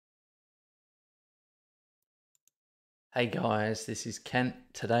Hey guys, this is Kent.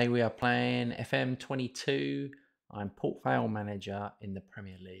 Today we are playing FM22. I'm Port Vale manager in the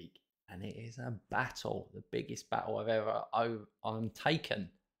Premier League, and it is a battle, the biggest battle I've ever undertaken.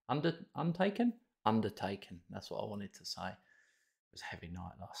 Undertaken. That's what I wanted to say. It was a heavy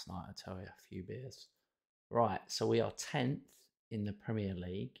night last night, I tell you, a few beers. Right, so we are 10th in the Premier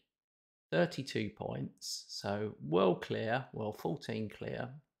League, 32 points, so well clear, 14 clear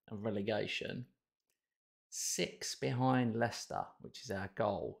of relegation. 6 behind Leicester, which is our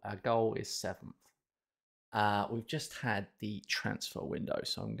goal. Our goal is 7th. We've just had the transfer window,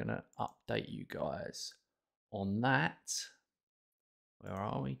 so I'm going to update you guys on that. Where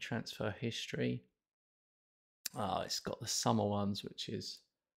are we? Transfer history. Oh, it's got the summer ones, which is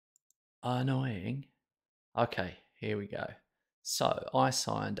annoying. Okay, here we go. So I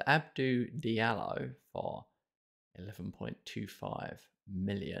signed Abdou Diallo for 11.25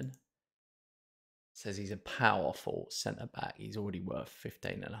 million. Says he's a powerful centre back. He's already worth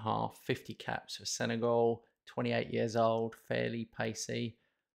 15 and a half. 50 caps for Senegal. 28 years old. Fairly pacey.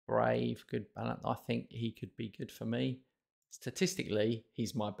 Brave. Good balance. I think he could be good for me. Statistically,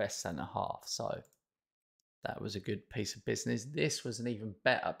 he's my best centre half. So that was a good piece of business. This was an even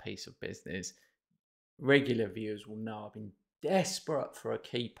better piece of business. Regular viewers will know I've been desperate for a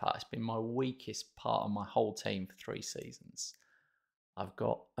keeper. It's been my weakest part of my whole team for 3 seasons. I've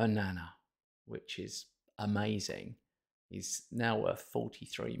got Onana, which is amazing. He's now worth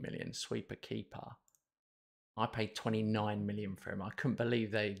 43 million, sweeper keeper. I paid 29 million for him. I couldn't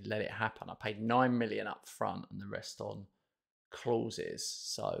believe they let it happen. I paid 9 million up front and the rest on clauses,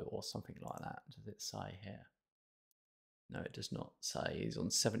 so, or something like that. Does it say here? No, it does not say. He's on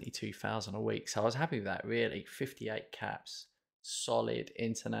 72,000 a week. So I was happy with that, really. 58 caps, solid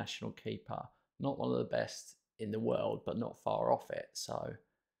international keeper. Not one of the best in the world, but not far off it. So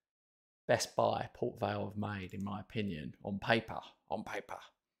best buy Port Vale have made, in my opinion, on paper. On paper.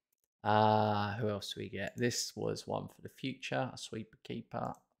 Who else do we get? This was one for the future, a sweeper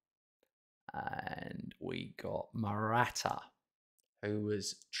keeper. And we got Maratta, who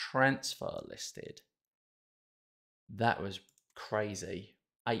was transfer listed. That was crazy.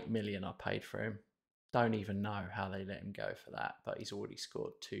 8 million I paid for him. Don't even know how they let him go for that, but he's already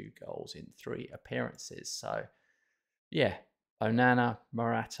scored 2 goals in 3 appearances. So, yeah, Onana,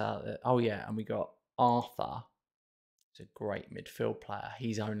 Maratta. Oh, yeah, and we got Arthur. He's a great midfield player.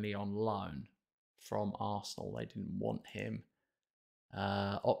 He's only on loan from Arsenal. They didn't want him.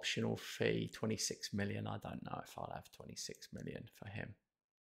 Optional fee, 26 million. I don't know if I'll have 26 million for him,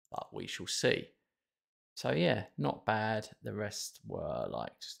 but we shall see. So yeah, not bad. The rest were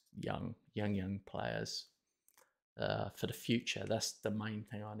like just young players for the future. That's the main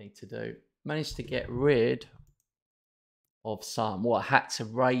thing I need to do. Managed to get rid of some. Well, I had to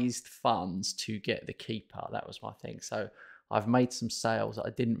raise funds to get the keeper. That was my thing. So I've made some sales that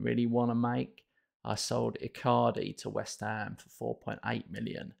I didn't really want to make. I sold Icardi to West Ham for 4.8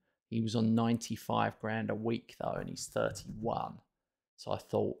 million. He was on 95 grand a week though, and he's 31. So I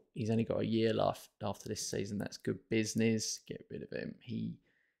thought he's only got a year left after this season. That's good business. Get rid of him. He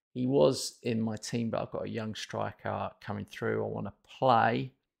was in my team, but I've got a young striker coming through. I want to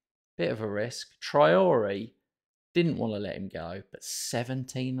play. Bit of a risk. Traore, didn't want to let him go, but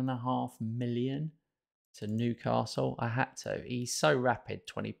 17.5 million to Newcastle. I had to. He's so rapid,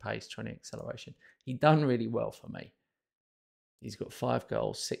 20 pace, 20 acceleration. He done really well for me. He's got 5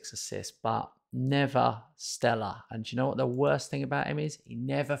 goals, 6 assists, but never stellar. And do you know what the worst thing about him is? He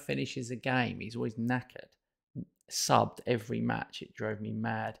never finishes a game. He's always knackered. Subbed every match. It drove me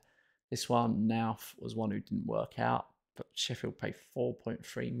mad. This one, Nauf, was one who didn't work out, but Sheffield paid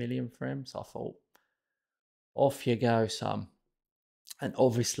 4.3 million for him. So I thought, off you go, son. And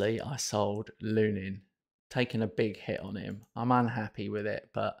obviously, I sold Lunin, taking a big hit on him. I'm unhappy with it,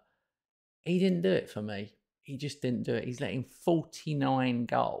 but he didn't do it for me. He just didn't do it. He's letting 49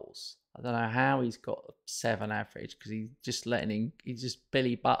 goals. I don't know how he's got 7 average because he's just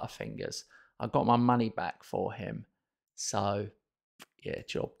Billy Butterfingers. I got my money back for him. So, yeah,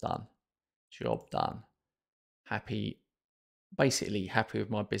 job done. Job done. Basically happy with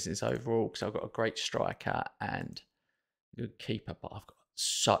my business overall because I've got a great striker and a good keeper, but I've got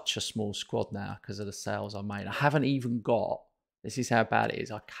such a small squad now because of the sales I made. I haven't even got, this is how bad it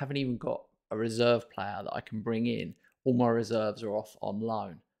is, I haven't even got a reserve player that I can bring in. All my reserves are off on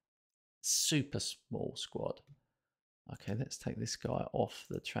loan. Super small squad. Okay, let's take this guy off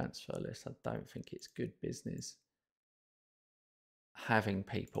the transfer list. I don't think it's good business having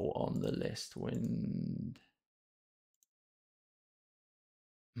people on the list when...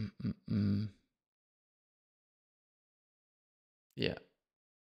 Yeah,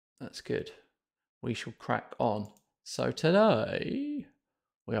 that's good. We shall crack on. So today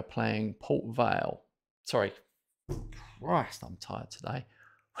we are playing Port Vale. Sorry, Christ, I'm tired today.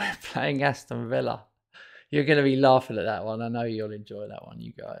 We're playing Aston Villa. You're going to be laughing at that one. I know you'll enjoy that one,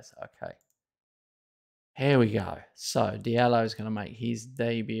 you guys. Okay. Here we go. So Diallo is going to make his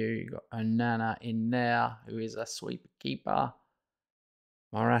debut. You've got Onana in there, who is a sweeper keeper.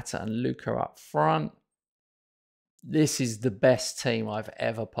 Morata and Luka up front. This is the best team I've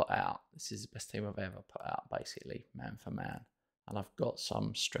ever put out. This is the best team I've ever put out, basically, man for man. And I've got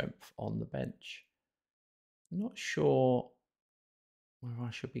some strength on the bench. I'm not sure whether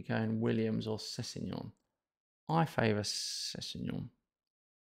I should be going Williams or Sessegnon. I favour Sessegnon.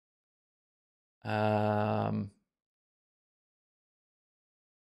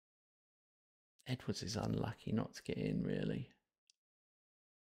 Edwards is unlucky not to get in, really.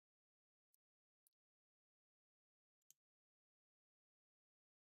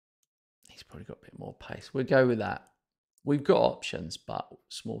 He's probably got a bit more pace. We'll go with that. We've got options, but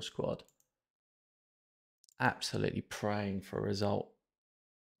small squad. Absolutely praying for a result.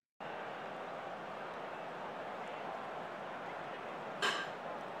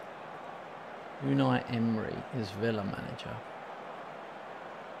 Unai Emery is Villa manager.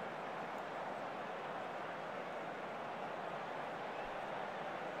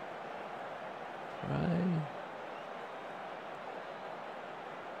 Pray.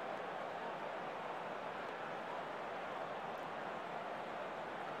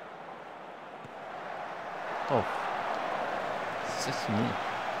 Oh, it's just me.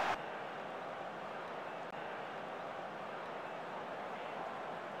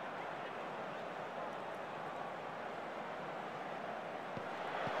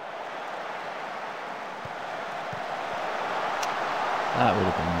 That would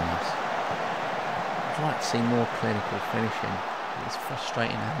have been nice. I'd like to see more clinical finishing. It's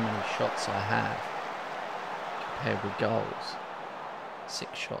frustrating how many shots I have compared with goals.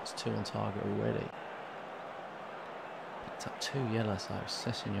 6 shots, 2 on target already. Picked up 2 yellows though,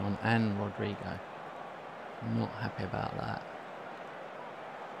 Sessegnon and Rodrigo. Not happy about that.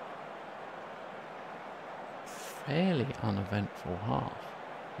 Fairly uneventful half.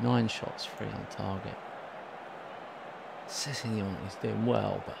 9 shots, 3 on target. Sessegnon is doing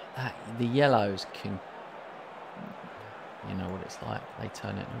well, but the yellows can, you know what it's like. They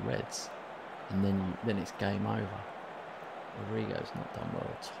turn it into reds, and then it's game over. Rodrigo's not done well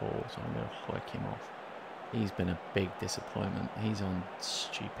at all, so I'm going to hoik him off. He's been a big disappointment. He's on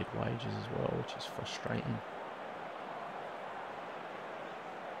stupid wages as well, which is frustrating.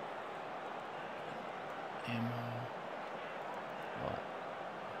 Right.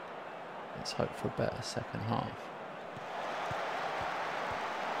 Let's hope for a better second half.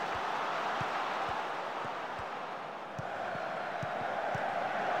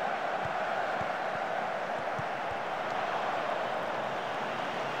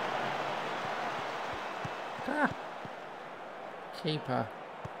 Keeper,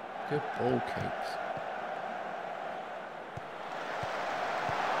 good ball keeps.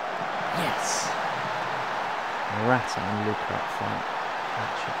 Yes! Morata and Luka up front.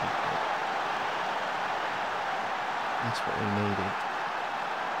 That should be good. That's what we needed.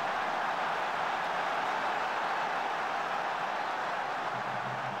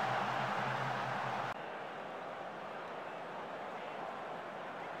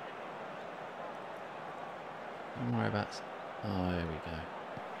 Don't worry about... Oh, there we go.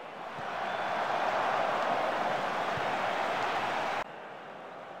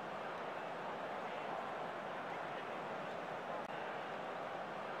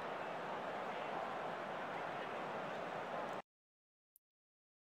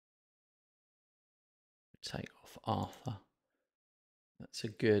 Take off Arthur. That's a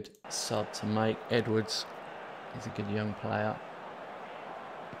good sub to make. Edwards is a good young player.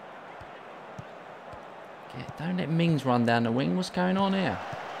 Don't let Mings run down the wing. What's going on here?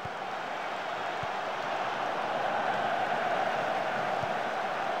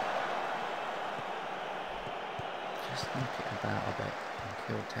 Just knock it about a bit and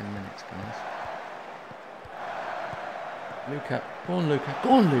kill 10 minutes, guys. Luka. Go on, Luka. Go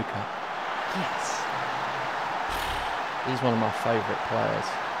on, Luka. Yes. He's one of my favourite players.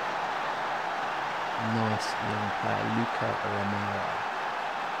 Nice young player. Luka Romero.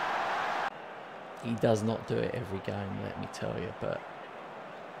 He does not do it every game, let me tell you, but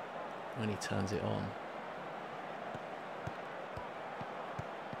when he turns it on.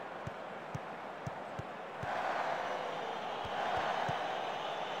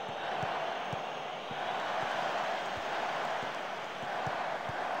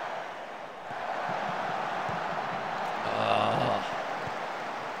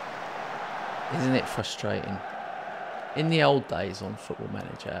 Isn't it frustrating? In the old days on Football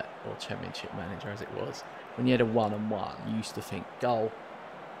Manager, or Championship Manager as it was, when you had a 1-on-1, you used to think, goal.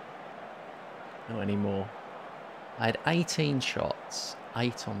 Not anymore. I had 18 shots,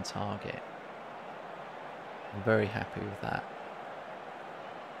 8 on target. I'm very happy with that.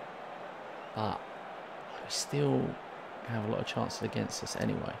 But we still have a lot of chances against us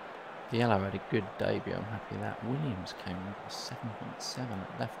anyway. Diallo had a good debut, I'm happy with that. Williams came in with 7.7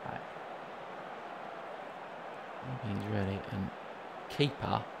 at left back. He's ready. And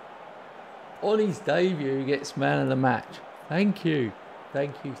keeper, on his debut, gets man of the match. Thank you.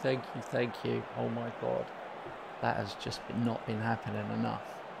 Thank you, thank you, thank you. Oh my God. That has just not been happening enough.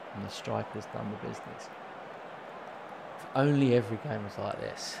 And the striker's done the business. If only every game was like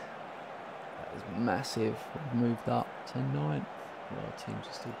this. That was massive. We've moved up to 9th. Well, our teams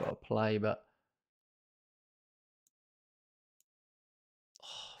have still got to play, but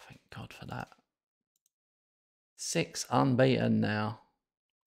oh, thank God for that. 6 unbeaten now.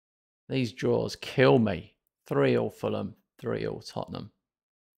 These draws kill me. 3-3 Fulham, 3-3 Tottenham.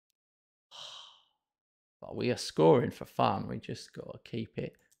 But we are scoring for fun. We just got to keep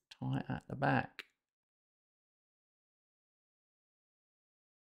it tight at the back.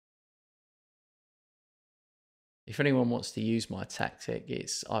 If anyone wants to use my tactic,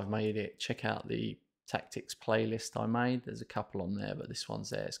 I've made it. Check out the tactics playlist I made. There's a couple on there, but this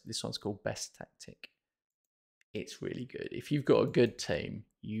one's there. This one's called Best Tactic. It's really good. If you've got a good team,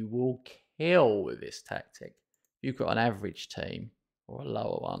 you will kill with this tactic. If you've got an average team or a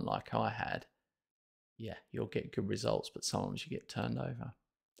lower one like I had, yeah, you'll get good results, but sometimes you get turned over.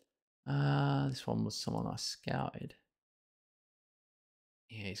 This one was someone I scouted.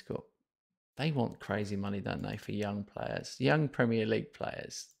 Yeah, he's got... They want crazy money, don't they, for young players? Young Premier League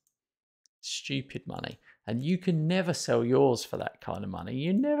players. Stupid money. And you can never sell yours for that kind of money.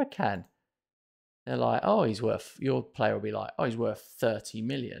 You never can. They're like, oh, he's worth... Your player will be like, oh, he's worth 30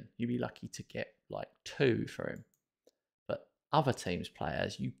 million. You'd be lucky to get like 2 for him. But other teams'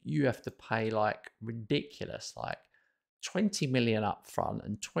 players, you have to pay like ridiculous, like 20 million up front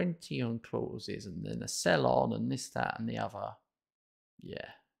and 20 on clauses and then a sell on and this, that and the other. Yeah.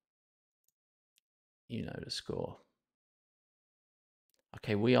 You know the score.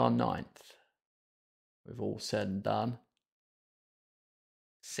 Okay, we are 9th. We've all said and done.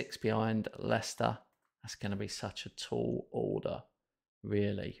 6 behind Leicester. That's going to be such a tall order,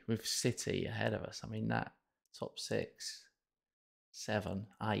 really. With City ahead of us. I mean, that top 6, 7,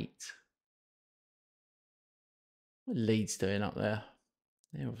 8. What are Leeds doing up there?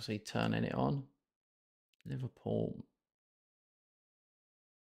 They're obviously turning it on. Liverpool,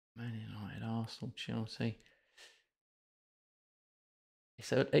 Man United, Arsenal, Chelsea.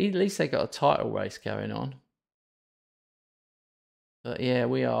 So at least they got a title race going on. But yeah,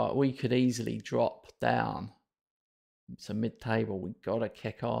 we could easily drop down to mid-table. We gotta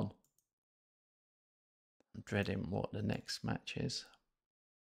kick on. I'm dreading what the next match is.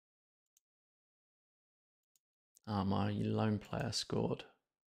 Oh, my lone player scored.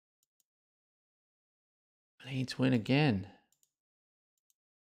 I need to win again.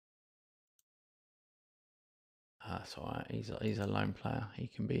 That's alright. He's a lone player. He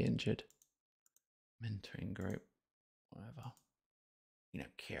can be injured. Mentoring group, whatever. You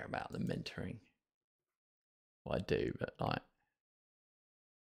don't care about the mentoring. Well, I do, but like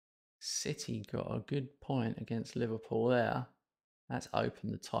City got a good point against Liverpool there. That's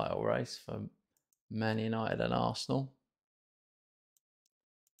opened the title race for Man United and Arsenal.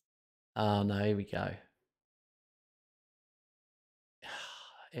 Oh no, here we go.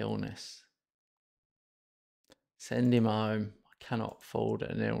 Illness. Send him home. I cannot afford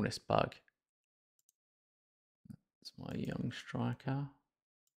an illness bug. That's my young striker.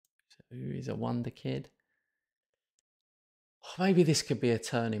 Who is a wonder kid. Oh, maybe this could be a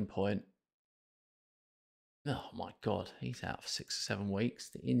turning point. Oh my God, he's out for 6 or 7 weeks.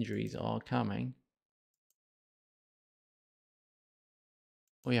 The injuries are coming.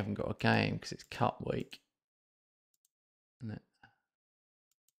 We haven't got a game because it's cup week. Isn't it?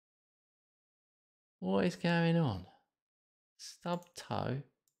 What is going on? Stub toe.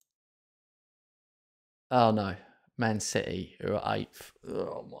 Oh no, Man City, who are 8th.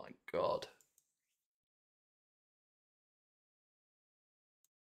 Oh my God.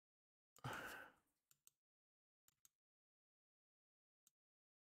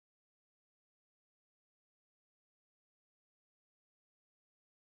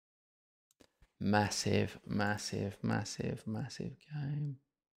 Massive, massive, massive, massive game.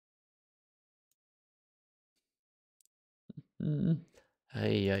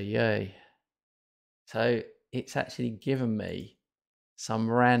 Hey, hey, hey. So it's actually given me some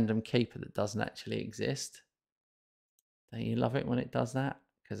random keeper that doesn't actually exist. Don't you love it when it does that?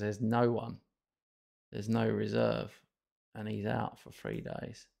 Because there's no one. There's no reserve. And he's out for 3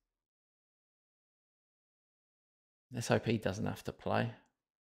 days. Let's hope he doesn't have to play.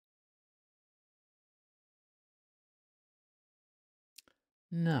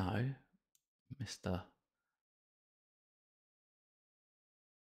 No, Mr.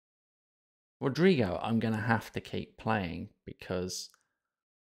 Rodrigo, I'm going to have to keep playing because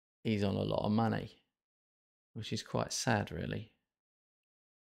he's on a lot of money, which is quite sad, really.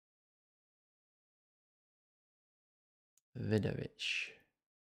 Vidovic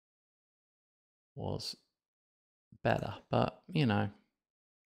was better, but, you know.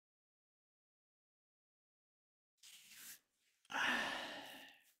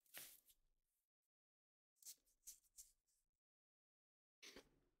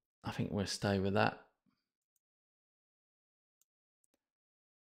 I think we'll stay with that.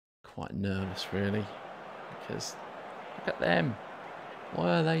 Quite nervous, really, because look at them.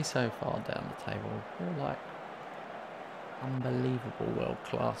 Why are they so far down the table? They're like unbelievable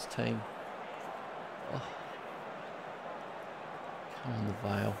world-class team. Oh. Come on, the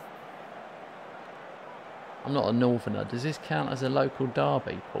Vale. I'm not a northerner. Does this count as a local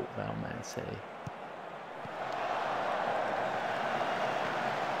derby, Port Vale, Man City?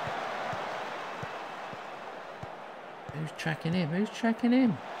 Who's tracking him? Who's tracking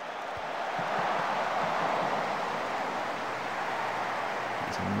him?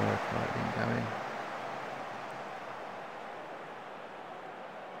 That's a miracle I didn't go in.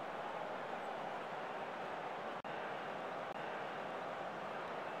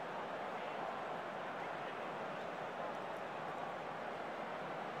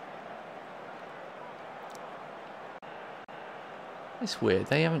 It's weird.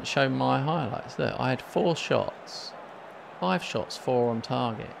 They haven't shown my highlights. Look, I had 4 shots. 5 shots, 4 on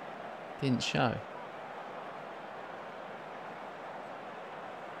target. Didn't show.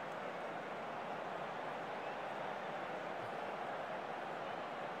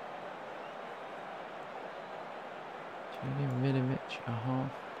 Vidovic a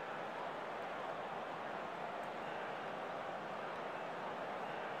half.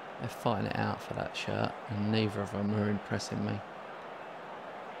 They're fighting it out for that shirt, and neither of them are impressing me.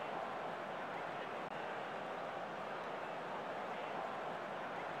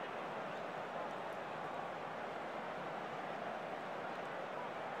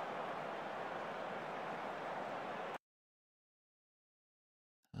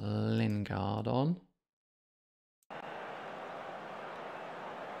 Lingard on.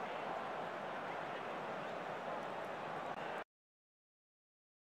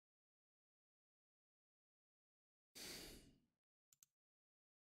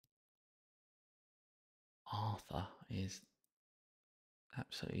 Arthur is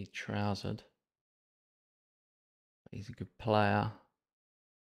absolutely trousered. He's a good player.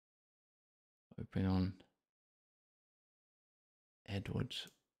 We bring on Edwards.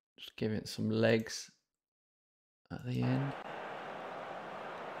 Just give it some legs at the end.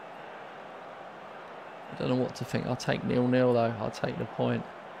 I don't know what to think. I'll take 0-0 though. I'll take the point.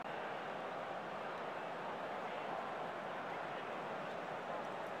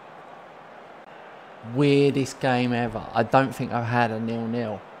 Weirdest game ever. I don't think I've had a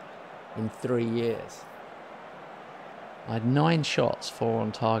 0-0 in 3 years. I had 9 shots, 4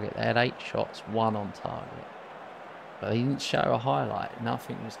 on target. They had 8 shots, 1 on target. But they didn't show a highlight.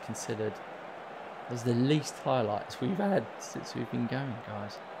 Nothing was considered. It was the least highlights we've had since we've been going,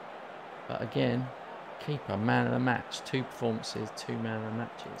 guys. But again, keeper, man of the match. 2 performances, 2 man of the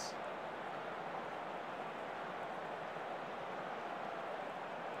matches.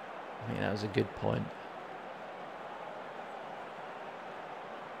 I think that was a good point.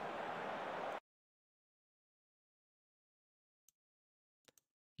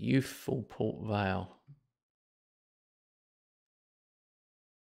 Youthful Port Vale.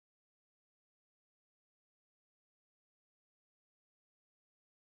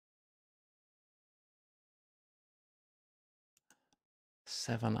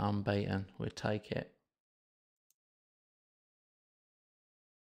 Seven unbeaten. We'll take it.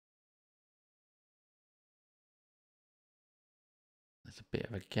 There's a bit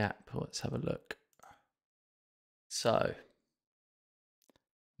of a gap. Let's have a look. So,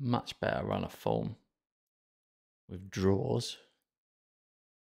 much better run of form with draws.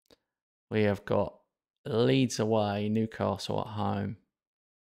 We have got Leeds away, Newcastle at home.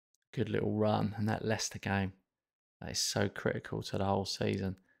 Good little run. And that Leicester game, that is so critical to the whole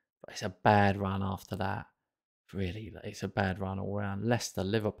season. But it's a bad run after that. Really, it's a bad run all round. Leicester,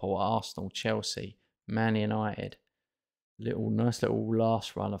 Liverpool, Arsenal, Chelsea, Man United. Nice little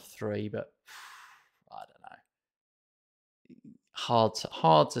last run of 3, but I don't know. hard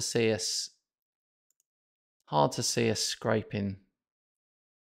to see us scraping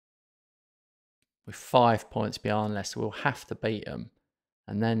with 5 points behind Leicester. We'll have to beat them,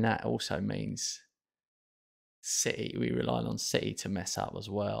 and then that also means City. We rely on City to mess up as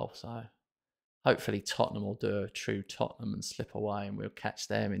well. So hopefully Tottenham will do a true Tottenham and slip away, and we'll catch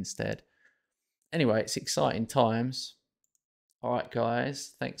them instead. Anyway, it's exciting times. All right,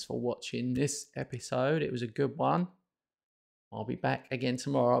 guys. Thanks for watching this episode. It was a good one. I'll be back again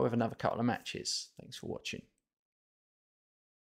tomorrow with another couple of matches. Thanks for watching.